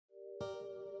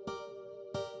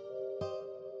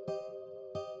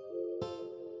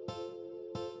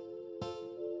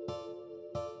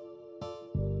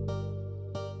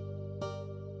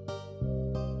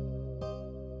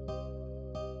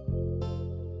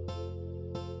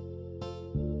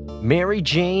Mary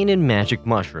Jane and Magic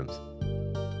Mushrooms.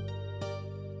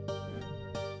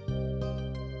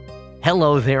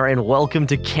 Hello there and welcome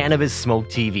to Cannabis Smoke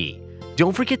TV.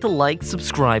 Don't forget to like,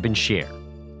 subscribe, and share.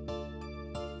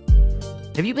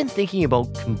 Have you been thinking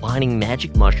about combining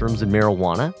magic mushrooms and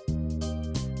marijuana?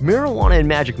 Marijuana and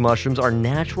magic mushrooms are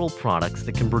natural products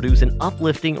that can produce an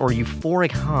uplifting or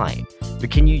euphoric high,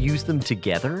 but can you use them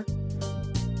together?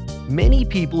 Many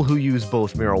people who use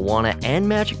both marijuana and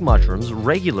magic mushrooms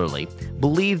regularly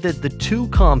believe that the two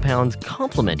compounds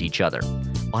complement each other.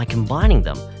 By combining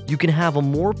them, you can have a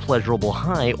more pleasurable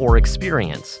high or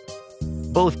experience.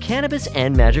 Both cannabis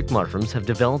and magic mushrooms have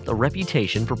developed a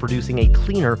reputation for producing a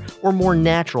cleaner or more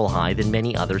natural high than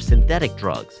many other synthetic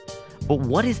drugs. But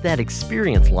what is that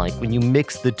experience like when you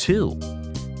mix the two?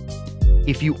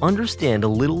 If you understand a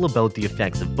little about the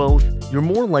effects of both, you're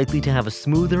more likely to have a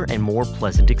smoother and more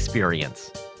pleasant experience.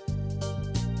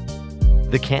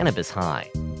 The cannabis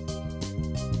high.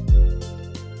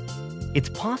 It's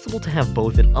possible to have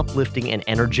both an uplifting and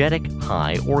energetic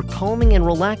high or calming and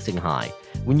relaxing high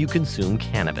when you consume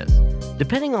cannabis,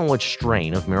 depending on which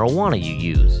strain of marijuana you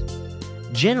use.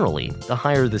 Generally, the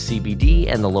higher the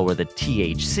CBD and the lower the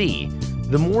THC,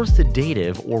 the more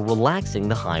sedative or relaxing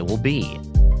the high will be.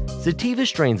 Sativa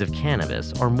strains of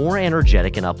cannabis are more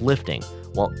energetic and uplifting,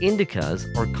 while indicas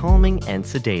are calming and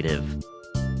sedative.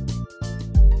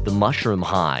 The mushroom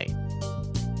high.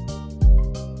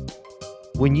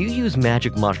 When you use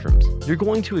magic mushrooms, you're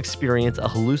going to experience a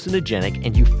hallucinogenic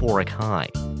and euphoric high.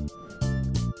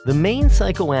 The main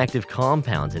psychoactive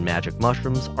compounds in magic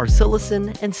mushrooms are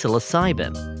psilocin and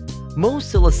psilocybin.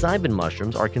 Most psilocybin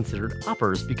mushrooms are considered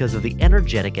uppers because of the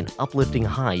energetic and uplifting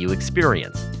high you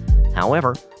experience.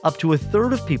 However, up to a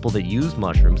third of people that use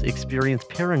mushrooms experience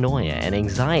paranoia and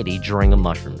anxiety during a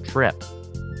mushroom trip.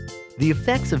 The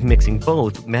effects of mixing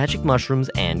both magic mushrooms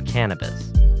and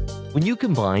cannabis. When you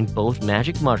combine both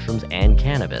magic mushrooms and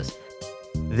cannabis,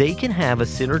 they can have a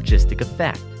synergistic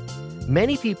effect.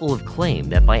 Many people have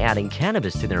claimed that by adding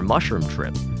cannabis to their mushroom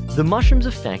trip, the mushrooms'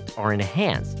 effects are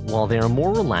enhanced while they are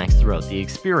more relaxed throughout the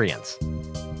experience.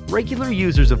 Regular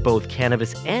users of both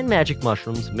cannabis and magic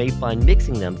mushrooms may find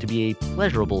mixing them to be a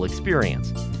pleasurable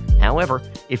experience. However,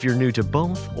 if you're new to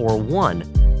both or one,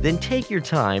 then take your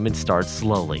time and start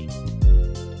slowly.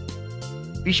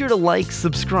 Be sure to like,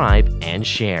 subscribe, and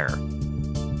share.